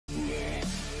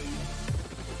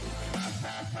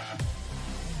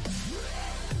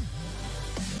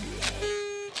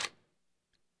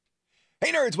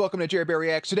Nerds, welcome to Jerry Bear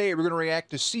Reacts. Today we're going to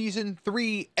react to Season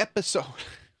 3, Episode...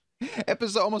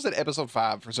 almost at Episode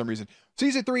 5 for some reason.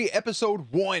 Season 3,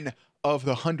 Episode 1 of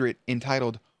The 100,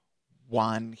 entitled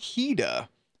WANHEDA,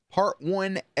 Part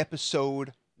 1,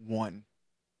 Episode 1.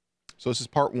 So this is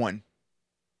Part 1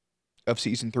 of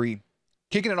Season 3.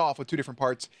 Kicking it off with two different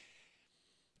parts.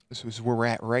 This is where we're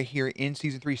at right here in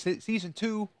Season 3. Season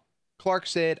 2, Clark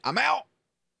said, "I'm out.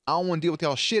 I don't want to deal with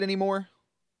y'all shit anymore."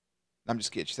 I'm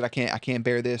just kidding. She said, I can't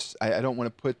bear this. I don't want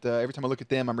to put, every time I look at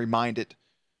them, I'm reminded.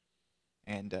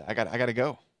 And I gotta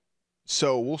go.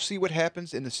 So we'll see what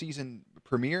happens in the season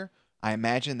premiere. I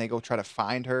imagine they go try to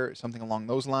find her, something along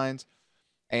those lines.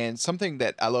 And something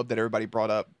that I love that everybody brought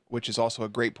up, which is also a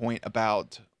great point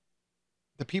about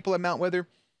the people at Mount Weather.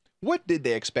 What did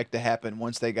they expect to happen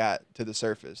once they got to the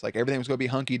surface? Like everything was going to be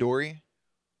hunky-dory?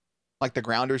 Like the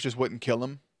grounders just wouldn't kill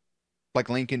him? Like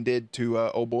Lincoln did to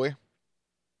Oh Boy?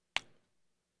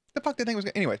 The fuck did they think was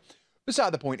gonna... Anyway,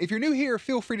 beside the point, if you're new here,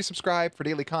 feel free to subscribe for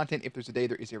daily content. If there's a day,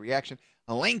 there is a reaction.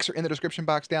 The links are in the description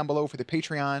box down below for the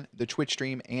Patreon, the Twitch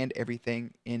stream, and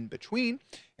everything in between.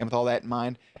 And with all that in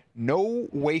mind, no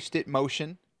wasted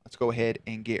motion. Let's go ahead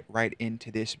and get right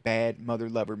into this bad mother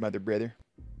lover, mother brother.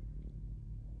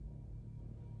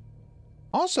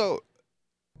 Also,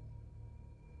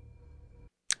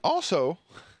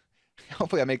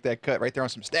 hopefully I make that cut right there on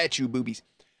some statue boobies.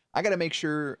 I got to make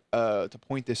sure to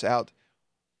point this out.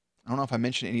 I don't know if I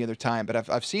mentioned it any other time, but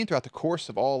I've seen throughout the course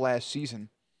of all last season,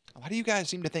 a lot of you guys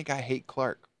seem to think I hate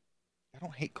Clark. I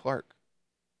don't hate Clark.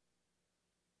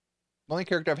 The only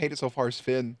character I've hated so far is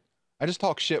Finn. I just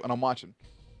talk shit when I'm watching.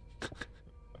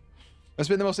 That's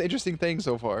been the most interesting thing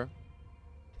so far.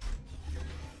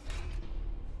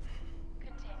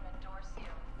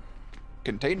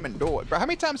 Containment door. Bro, how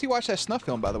many times he watched that snuff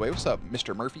film, by the way? What's up,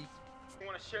 Mr. Murphy? We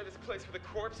want to share this place with a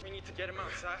corpse. We need to get him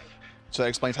outside. So that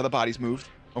explains how the bodies moved.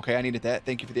 Okay, I needed that.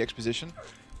 Thank you for the exposition.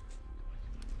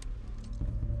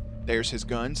 There's his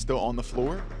gun still on the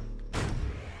floor.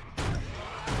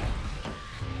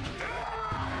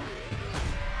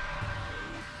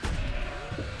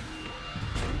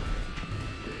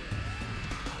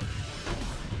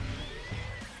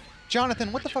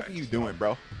 Jonathan, what the fuck are you doing,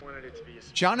 bro?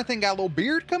 Jonathan got a little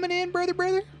beard coming in, brother.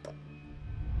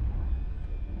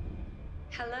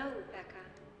 Hello, Becca.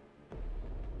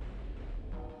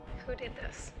 Who did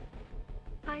this?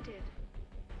 I did.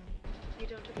 You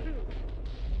don't approve.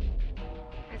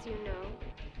 As you know,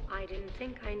 I didn't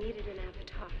think I needed an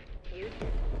avatar. You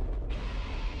did.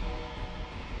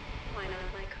 Why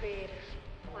not my creator?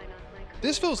 Why not my creator?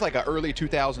 This feels like an early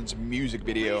 2000s music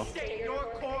video.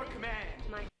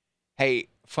 Hey,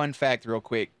 fun fact real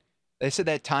quick. They said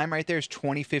that time right there is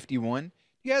 2051.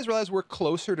 You guys realize we're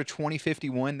closer to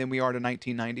 2051 than we are to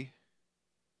 1990?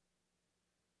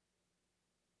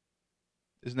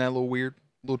 Isn't that a little weird?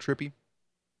 A little trippy?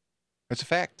 That's a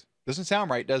fact. Doesn't sound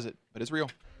right, does it? But it's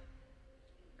real.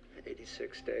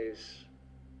 86 days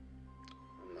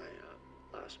on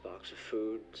my last box of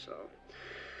food, so...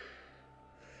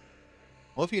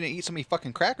 Well, if you didn't eat so many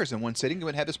fucking crackers in one sitting, you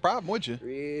wouldn't have this problem, would you?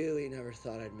 Really never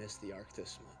thought I'd miss the Ark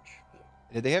this much. But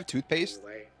did they have toothpaste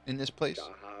anyway, in this place?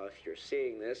 Jaha, if you're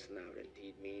seeing this, that would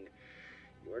indeed mean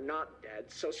you are not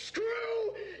dead, so screw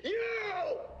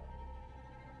you!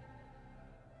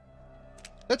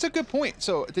 That's a good point.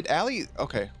 So, did Allie...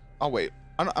 Okay, I'll wait.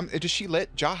 Does she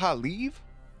let Jaha leave?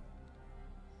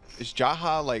 Is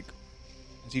Jaha, like...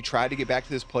 Has he tried to get back to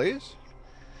this place?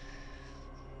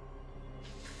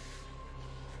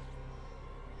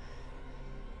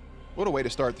 What a way to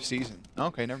start the season.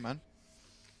 Okay, never mind.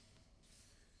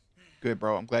 Good,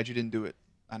 bro. I'm glad you didn't do it.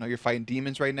 I know you're fighting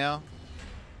demons right now.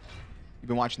 You've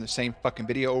been watching the same fucking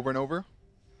video over and over.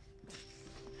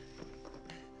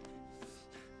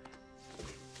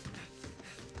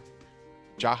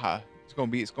 Jaha. It's gonna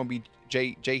be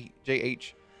J-H-A.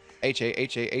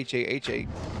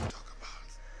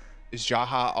 Is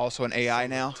Jaha also an AI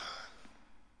now?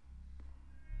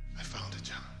 I found it,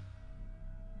 John.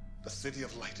 The city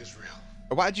of light is real.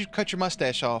 Or why'd you cut your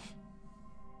mustache off?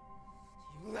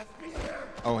 You left me there.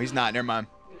 Oh, he's not. Never mind.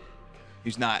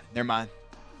 He's not. Never mind.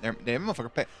 Damn,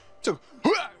 motherfucker. So,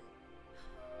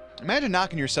 imagine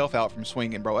knocking yourself out from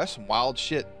swinging, bro. That's some wild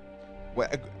shit.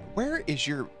 Where is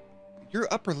your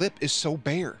upper lip is so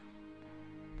bare?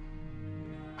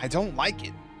 I don't like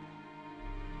it.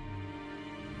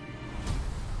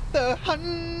 The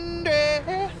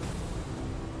 100.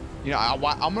 You know, I'm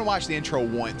gonna watch the intro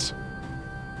once.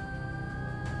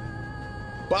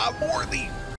 Bob Morley.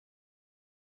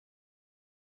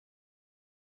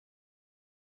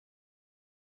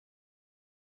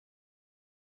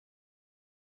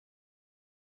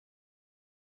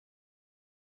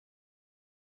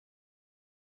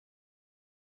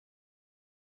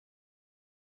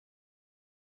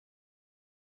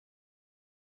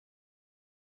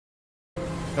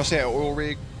 Y'all say an oil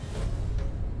rig?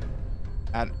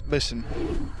 Listen,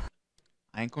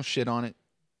 I ain't gonna shit on it.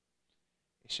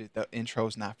 It's just, the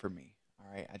intro's not for me.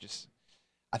 All right,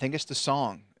 I think it's the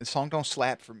song. The song don't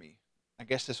slap for me. I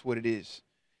guess that's what it is.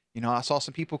 You know, I saw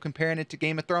some people comparing it to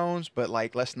Game of Thrones, but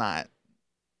like, let's not.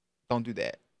 Don't do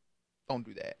that. Don't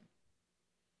do that.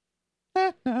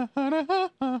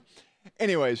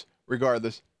 Anyways,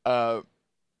 regardless, we're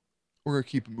gonna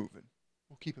keep it moving.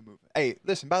 We'll keep it moving. Hey,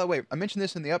 listen, by the way, I mentioned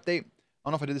this in the update. I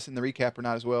don't know if I did this in the recap or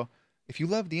not as well. If you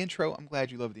love the intro, I'm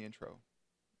glad you love the intro.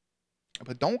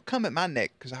 But don't come at my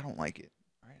neck, because I don't like it.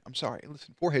 All right? I'm sorry.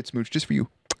 Listen, forehead smooch just for you.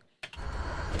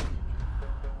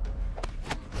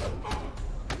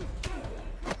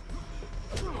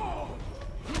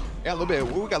 Yeah, a little bit.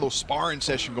 We got a little sparring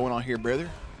session going on here, brother.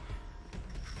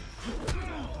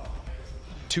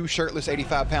 Two shirtless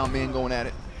 85-pound men going at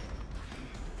it.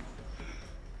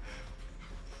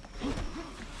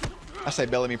 I say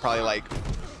Bellamy probably like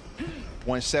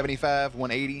 175,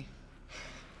 180.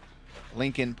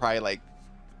 Lincoln probably like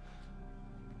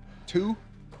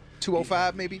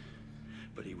 205 maybe.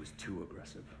 But he was too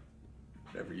aggressive.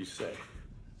 Whatever you say.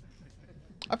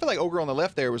 I feel like old girl on the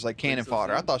left there was like cannon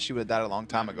fodder. I thought she would have died a long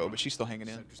time ago, but she's still hanging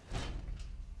in.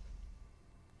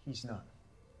 He's not.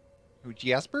 Who,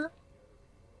 Jasper?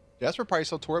 Jasper probably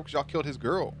so tore up because y'all killed his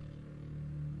girl.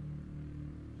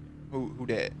 Who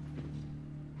did?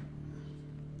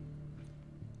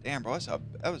 Damn, bro,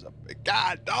 that was a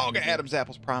god dog. Adam's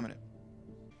apple's prominent.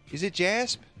 Is it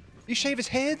Jasp? You shave his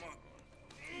head?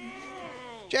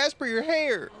 Jasper, your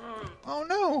hair. Oh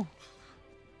no.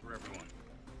 For everyone.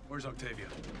 Where's Octavia?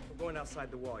 We're going outside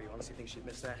the wall. You honestly think she'd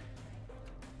miss that?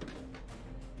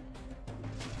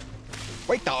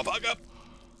 Wake the fuck up.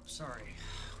 Sorry.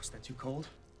 Was that too cold?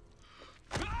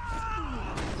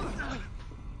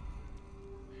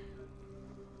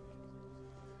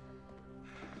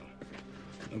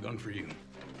 No gun for you.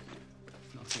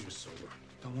 Nothing was sober.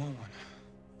 Don't want one.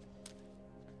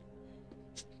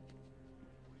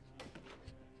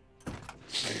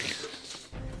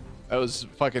 That was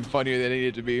fucking funnier than it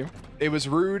needed to be. It was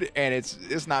rude, and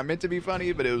it's not meant to be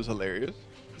funny, but it was hilarious.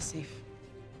 Be safe.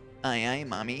 Aye, aye,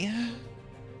 mommy.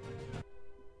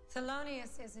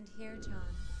 Thelonious isn't here, John.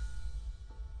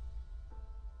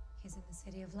 He's in the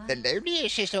City of Light.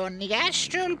 Thelonious is on the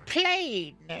astral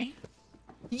plane.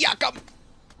 Yuck!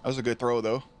 That was a good throw,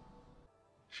 though.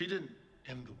 She didn't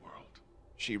end the world.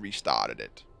 She restarted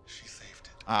it. She saved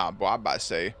it. Ah, boy, I'm about to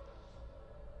say.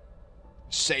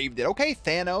 Saved it. Okay,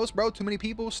 Thanos, bro. Too many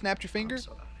people. Snapped your finger.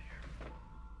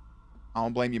 I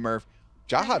don't blame you, Murph.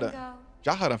 Jaha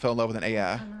done fell in love with an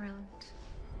AI.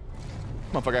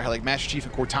 Motherfucker had like Master Chief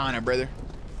and Cortana, brother.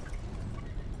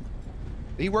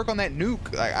 Did he work on that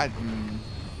nuke? Like,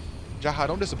 Jaha,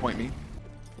 don't disappoint me.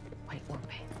 White war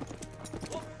paint.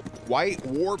 White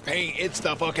war paint. It's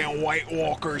the fucking White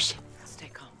Walkers. Stay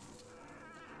calm.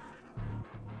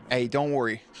 Hey, don't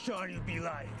worry. Sean, you be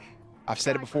lying. I've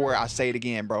said it before. I'll say it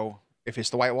again, bro. If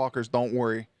it's the White Walkers, don't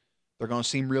worry. They're going to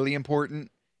seem really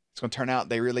important. It's going to turn out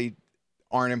they really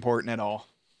aren't important at all.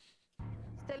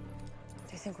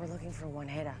 They think we're looking for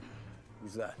WANHEDA.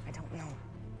 Who's that? I don't know.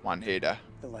 WANHEDA.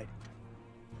 The light.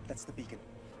 That's the beacon.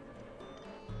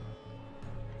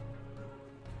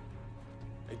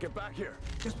 Hey, get back here.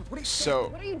 So,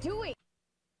 What are you doing?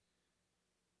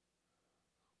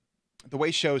 the way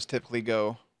shows typically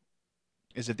go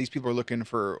is if these people are looking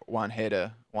for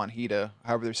WANHEDA,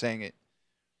 however they're saying it,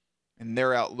 and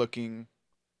they're out looking,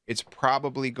 it's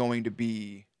probably going to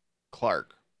be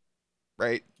Clark,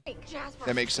 right? Hey, Jasper.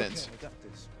 That makes sense. I got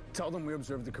this. Tell them we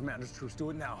observed the commander's truce. Do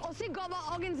it now. Og se godt,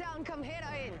 hvor Organs er, og kom her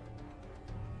derind.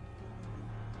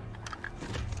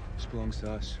 This belongs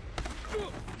to us.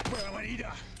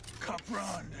 WANHEDA, cop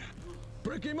run.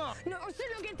 Break him up. Nå, så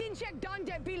lukker din check done,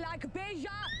 det be like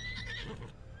beja.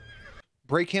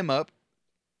 Break him up.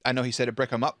 I know he said it,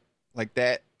 break him up like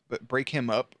that, but break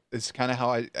him up is kind of how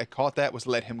I caught that, was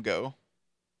let him go.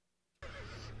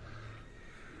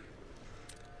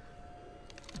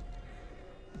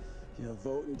 You're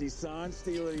voting Desan,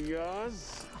 stealing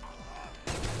yours?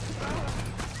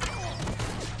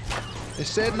 It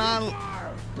said nine.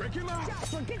 Break him up.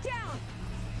 Jasper, get down.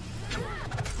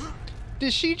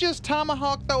 Did she just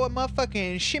tomahawk throw a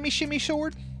motherfucking shimmy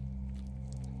sword?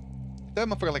 That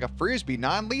motherfucker like a frisbee,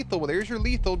 non-lethal. Well, there's your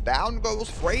lethal. Down goes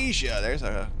Frazier.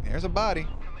 There's a body.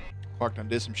 Clark done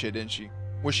did some shit, didn't she?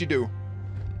 What'd she do?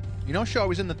 You know she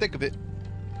always in the thick of it.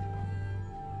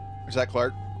 Is that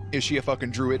Clark? Is she a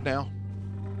fucking druid now?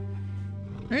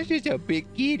 That's just a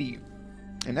big kitty.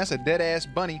 And that's a dead-ass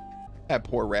bunny. That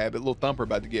poor rabbit. Little Thumper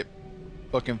about to get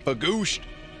fucking fagooshed.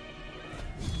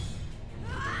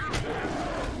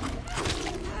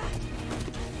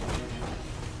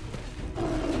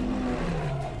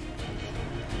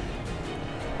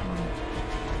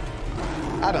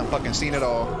 I done fucking seen it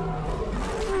all.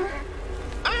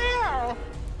 Ow!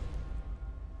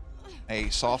 Hey,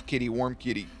 soft kitty, warm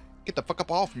kitty. Get the fuck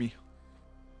up off me.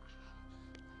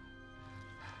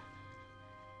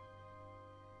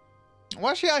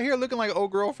 Why is she out here looking like an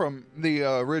old girl from the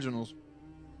originals?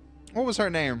 What was her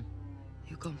name?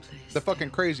 The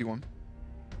fucking crazy one.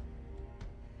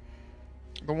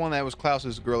 The one that was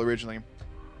Klaus's girl originally.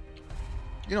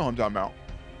 You know what I'm talking about.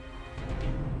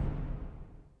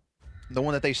 The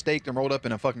one that they staked and rolled up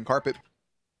in a fucking carpet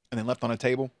and then left on a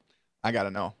table. I gotta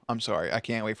know. I'm sorry. I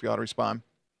can't wait for y'all to respond.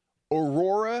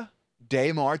 Aurora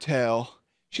De Martel.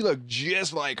 She looked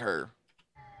just like her.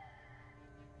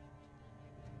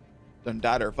 Done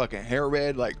dyed her fucking hair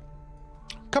red like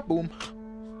kaboom.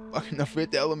 Fucking the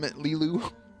Fifth Element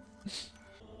Lilu.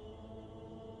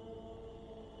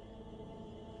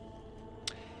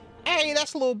 Hey,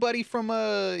 that's a little buddy from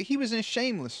he was in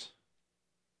Shameless.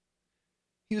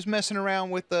 He was messing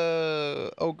around with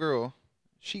oh girl,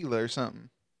 Sheila or something.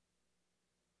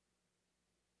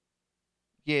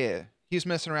 Yeah, he was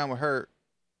messing around with her.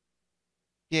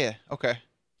 Yeah, okay.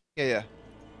 Yeah.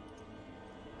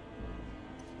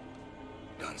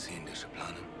 Dann sie indische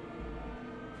Planen.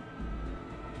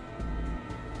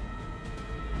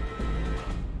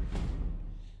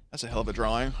 That's a hell of a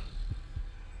drawing.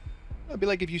 It'd be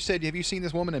like if you said, have you seen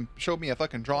this woman, and showed me a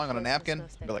fucking drawing on a napkin?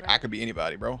 I'd be like, I could be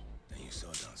anybody, bro.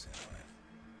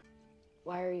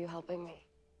 Why are you helping me?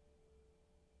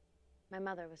 My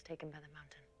mother was taken by the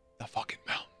mountain. The fucking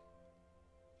mountain.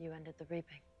 You ended the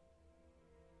reaping.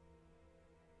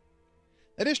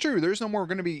 That is true. There's no more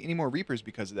going to be any more Reapers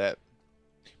because of that.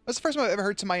 That's the first time I've ever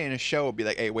heard somebody in a show be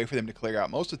like, hey, wait for them to clear out.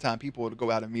 Most of the time, people would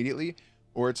go out immediately,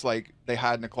 or it's like they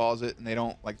hide in a closet and they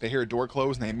don't, like, they hear a door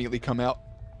close and they immediately come out.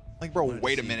 Like, bro,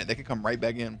 wait a minute. They could come right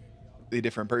back in with a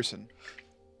different person.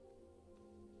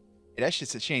 Yeah, that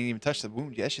shit's, she ain't even touched the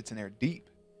wound yet. That shit's in there deep.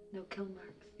 No kill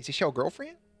marks. Is he your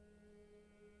girlfriend?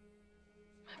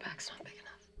 My back's not big enough.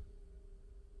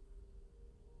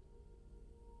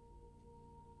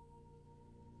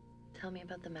 Tell me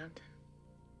about the mountain.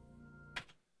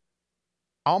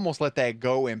 I almost let that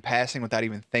go in passing without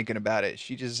even thinking about it.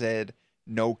 She just said,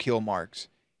 no kill marks.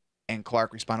 And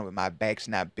Clark responded with, my back's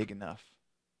not big enough.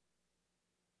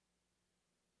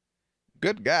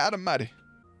 Good God almighty.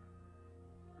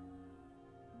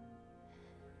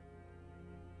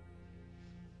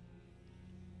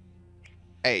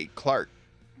 Hey, Clark.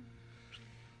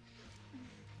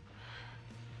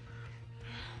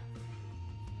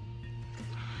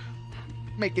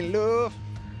 Making love.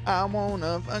 I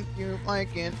wanna fuck you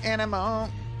like an animal.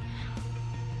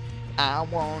 I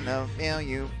wanna feel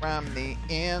you from the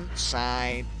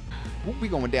inside. Ooh, we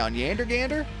going down yander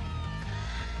gander?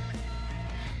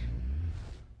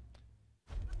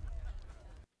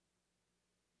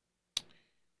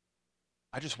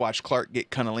 I just watched Clark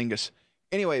get cunnilingus.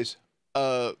 Anyways,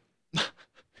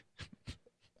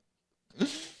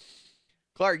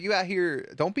 Clark, you out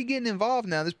here, don't be getting involved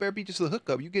now. This better be just a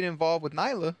hookup. You get involved with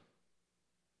Nyla.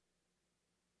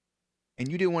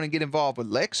 And you didn't want to get involved with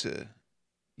Lexa.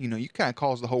 You know, you kind of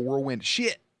caused the whole whirlwind to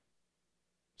shit.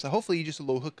 So hopefully you just a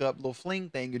little hookup, little fling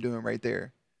thing you're doing right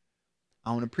there.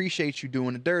 I don't appreciate you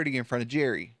doing the dirty in front of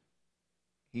Jerry.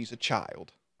 He's a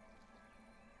child.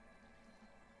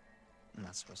 I'm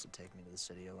not supposed to take me to the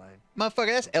city of light. Motherfucker,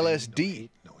 that's LSD.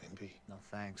 No envy. No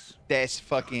thanks. That's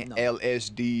fucking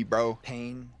LSD, bro.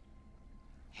 Pain.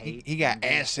 Hate. He got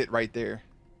acid right there.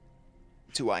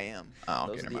 That's who I am. I don't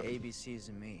Those care are the about ABCs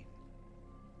in me.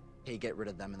 Hey, get rid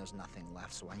of them and there's nothing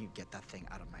left, so why don't you get that thing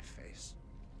out of my face?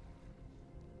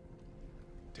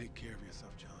 Take care of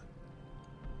yourself, John.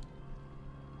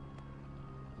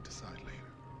 We'll decide later.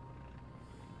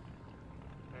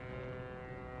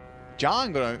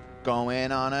 John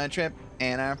going on a trip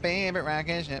in our favorite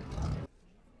rocket ship.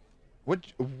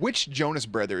 Which Jonas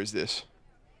brother is this?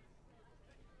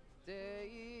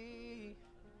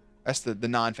 That's the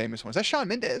non-famous one. Is that Shawn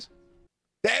Mendes?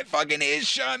 That fucking is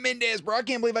Shawn Mendes, bro. I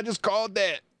can't believe I just called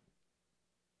that.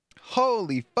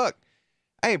 Holy fuck.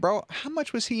 Hey, bro, how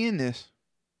much was he in this?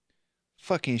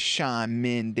 Fucking Shawn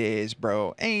Mendes,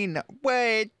 bro. Ain't no,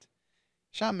 what?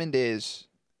 Shawn Mendes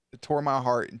tore my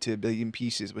heart into a billion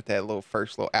pieces with that little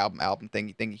first little album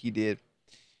thing he did.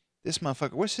 This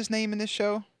motherfucker, what's his name in this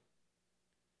show?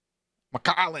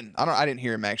 McCollin. I didn't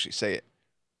hear him actually say it.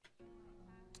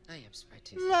 I am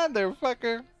Sprite.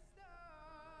 Motherfucker.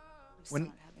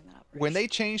 When they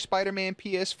changed Spider-Man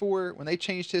PS4, when they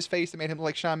changed his face, they made him look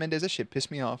like Shawn Mendes. That shit pissed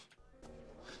me off.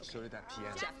 So did that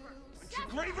piano.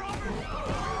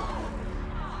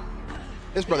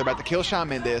 This brother about to kill Shawn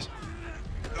Mendes.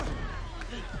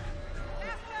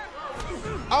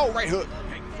 Oh, right hook.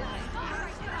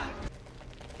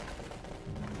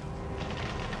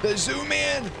 The zoom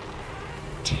in.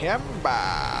 Timber.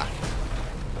 I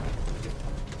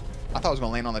thought I was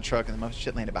gonna land on the truck and the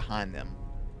shit landed behind them.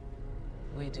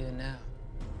 We do now.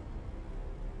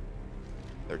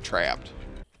 They're trapped.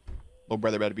 Little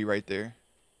brother better be right there.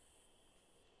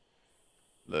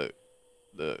 Look.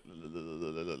 Look.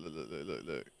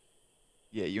 Look.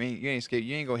 Yeah, you ain't scared.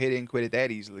 You ain't gonna hit it and quit it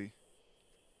that easily.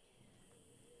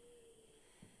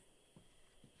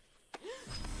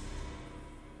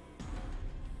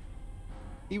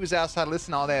 He was outside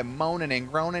listening to all that moaning and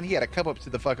groaning. He had to come up to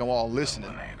the fucking wall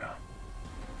listening.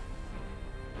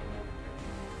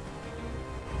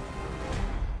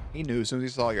 He knew as soon as he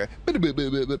saw your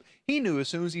he knew as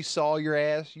soon as he saw your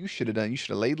ass, you should have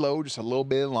laid low just a little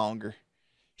bit longer.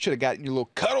 Should have gotten your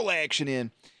little cuddle action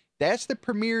in. That's the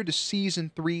premiere to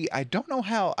season 3. I don't know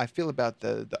how I feel about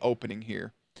the opening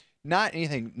here. Not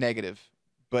anything negative,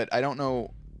 but I don't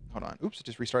know. Hold on. Oops, I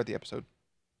just restarted the episode.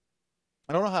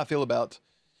 I don't know how I feel about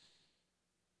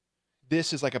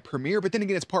this is like a premiere, but then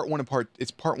again, it's part 1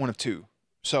 of 2.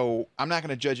 So I'm not going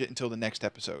to judge it until the next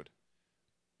episode.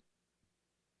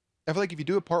 I feel like if you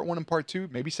do a part 1 and part 2,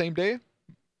 maybe same day.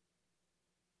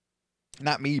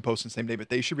 Not me posting the same day, but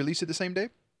they should release it the same day.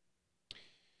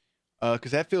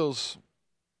 Because that feels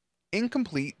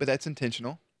incomplete, but that's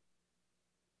intentional.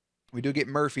 We do get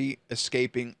Murphy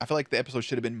escaping. I feel like the episode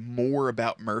should have been more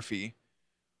about Murphy.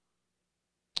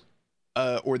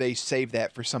 Or they saved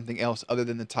that for something else other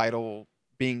than the title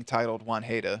being titled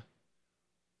WANHEDA.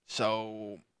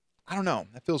 So, I don't know.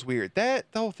 That feels weird. The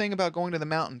whole thing about going to the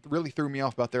mountain really threw me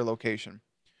off about their location.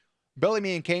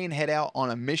 Bellamy and Kane head out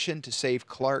on a mission to save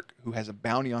Clark, who has a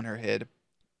bounty on her head.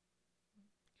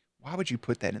 Why would you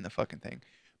put that in the fucking thing?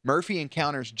 Murphy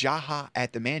encounters Jaha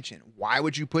at the mansion. Why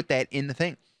would you put that in the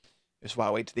thing? That's why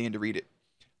I wait to the end to read it.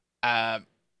 So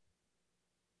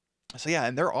yeah,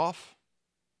 and they're off.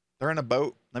 They're in a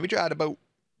boat. Let me drive the boat.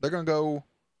 They're going to go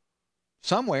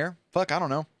somewhere. Fuck, I don't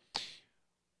know.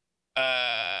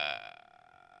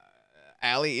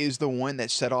 Allie is the one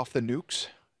that set off the nukes.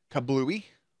 Kablooey.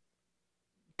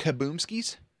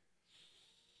 Kaboomskis.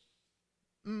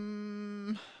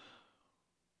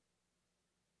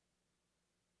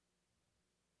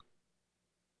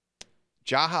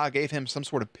 Jaha gave him some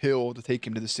sort of pill to take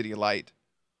him to the City of Light.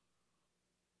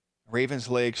 Raven's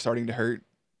leg starting to hurt.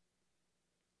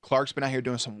 Clark's been out here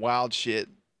doing some wild shit.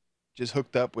 Just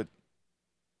hooked up with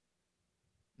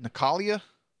Natalia.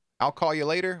 I'll call you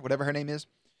later. Whatever her name is.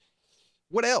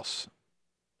 What else?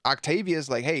 Octavia's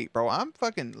like, hey, bro, I want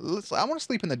to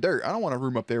sleep in the dirt. I don't want a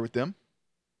room up there with them.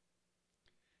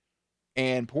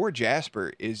 And poor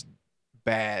Jasper is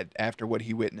bad after what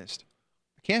he witnessed.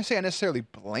 I can't say I necessarily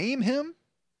blame him.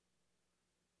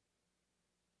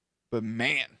 But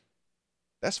man,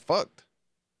 that's fucked.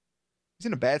 He's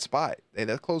in a bad spot. Hey,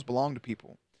 those clothes belong to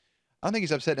people. I don't think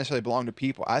he's upset necessarily belong to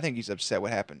people. I think he's upset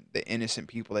what happened. The innocent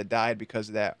people that died because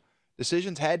of that.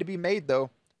 Decisions had to be made, though.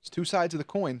 It's two sides of the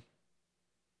coin.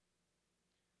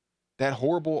 That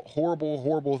horrible, horrible,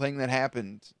 horrible thing that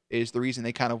happened is the reason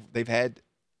they've had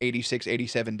 86,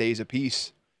 87 days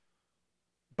apiece.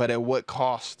 But at what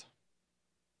cost?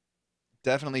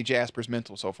 Definitely Jasper's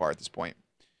mental so far at this point.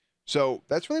 So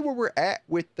that's really where we're at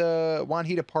with the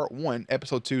WANHEDA Part 1.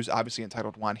 Episode 2 is obviously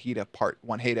entitled WANHEDA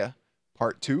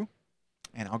Part 2.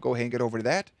 And I'll go ahead and get over to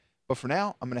that. But for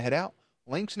now, I'm going to head out.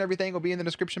 Links and everything will be in the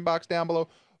description box down below.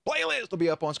 Playlist will be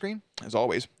up on screen. As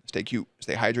always, stay cute,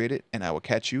 stay hydrated, and I will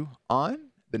catch you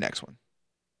on the next one.